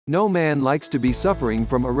No man likes to be suffering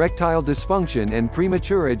from erectile dysfunction and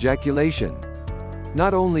premature ejaculation.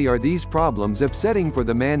 Not only are these problems upsetting for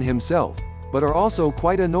the man himself, but are also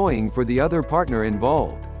quite annoying for the other partner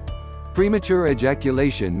involved. Premature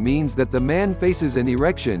ejaculation means that the man faces an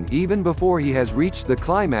erection even before he has reached the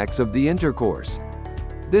climax of the intercourse.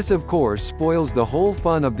 This of course spoils the whole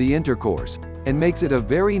fun of the intercourse, and makes it a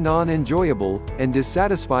very non-enjoyable and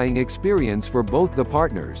dissatisfying experience for both the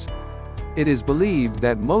partners. It is believed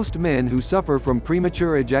that most men who suffer from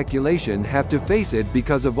premature ejaculation have to face it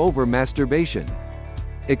because of over-masturbation.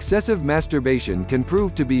 Excessive masturbation can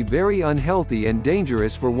prove to be very unhealthy and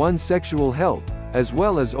dangerous for one's sexual health, as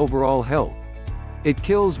well as overall health. It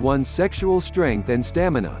kills one's sexual strength and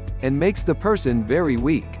stamina, and makes the person very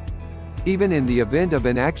weak. Even in the event of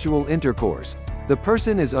an actual intercourse, the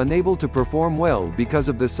person is unable to perform well because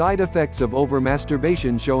of the side effects of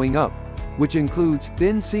over-masturbation showing up, which includes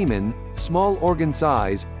thin semen, small organ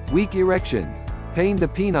size, weak erection, pain the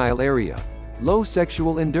penile area, low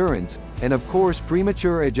sexual endurance, and of course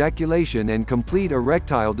premature ejaculation and complete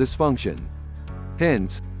erectile dysfunction.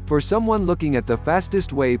 Hence, for someone looking at the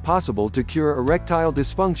fastest way possible to cure erectile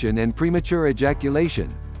dysfunction and premature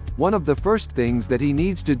ejaculation, one of the first things that he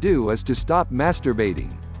needs to do is to stop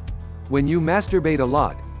masturbating. When you masturbate a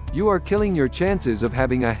lot, you are killing your chances of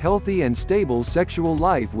having a healthy and stable sexual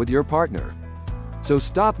life with your partner. So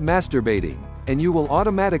stop masturbating, and you will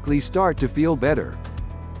automatically start to feel better.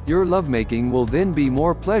 Your lovemaking will then be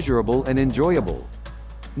more pleasurable and enjoyable.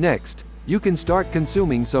 Next, you can start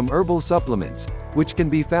consuming some herbal supplements, which can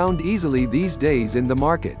be found easily these days in the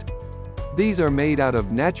market. These are made out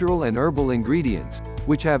of natural and herbal ingredients,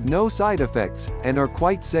 which have no side effects, and are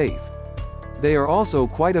quite safe. They are also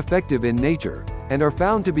quite effective in nature, and are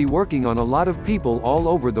found to be working on a lot of people all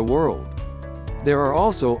over the world. There are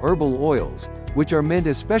also herbal oils, which are meant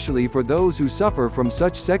especially for those who suffer from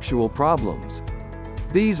such sexual problems.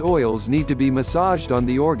 These oils need to be massaged on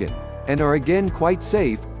the organ, and are again quite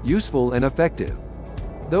safe, useful and effective.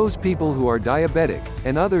 Those people who are diabetic,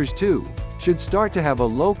 and others too, should start to have a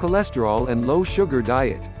low cholesterol and low sugar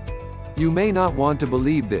diet. You may not want to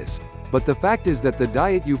believe this, but the fact is that the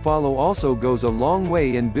diet you follow also goes a long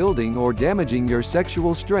way in building or damaging your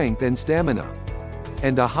sexual strength and stamina.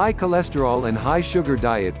 And a high cholesterol and high sugar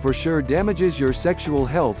diet for sure damages your sexual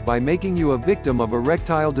health by making you a victim of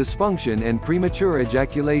erectile dysfunction and premature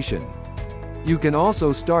ejaculation. You can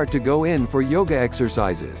also start to go in for yoga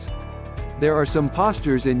exercises. There are some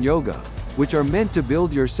postures in yoga, which are meant to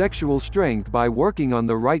build your sexual strength by working on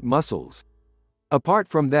the right muscles. Apart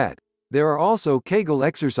from that, there are also Kegel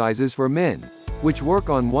exercises for men, which work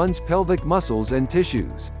on one's pelvic muscles and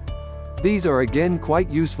tissues. These are again quite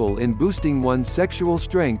useful in boosting one's sexual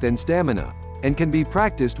strength and stamina, and can be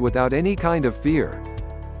practiced without any kind of fear.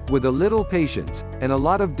 With a little patience, and a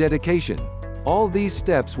lot of dedication, all these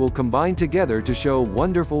steps will combine together to show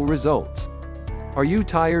wonderful results. Are you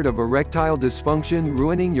tired of erectile dysfunction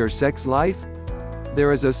ruining your sex life?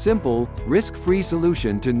 There is a simple, risk-free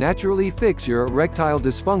solution to naturally fix your erectile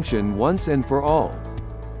dysfunction once and for all.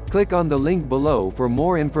 Click on the link below for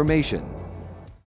more information.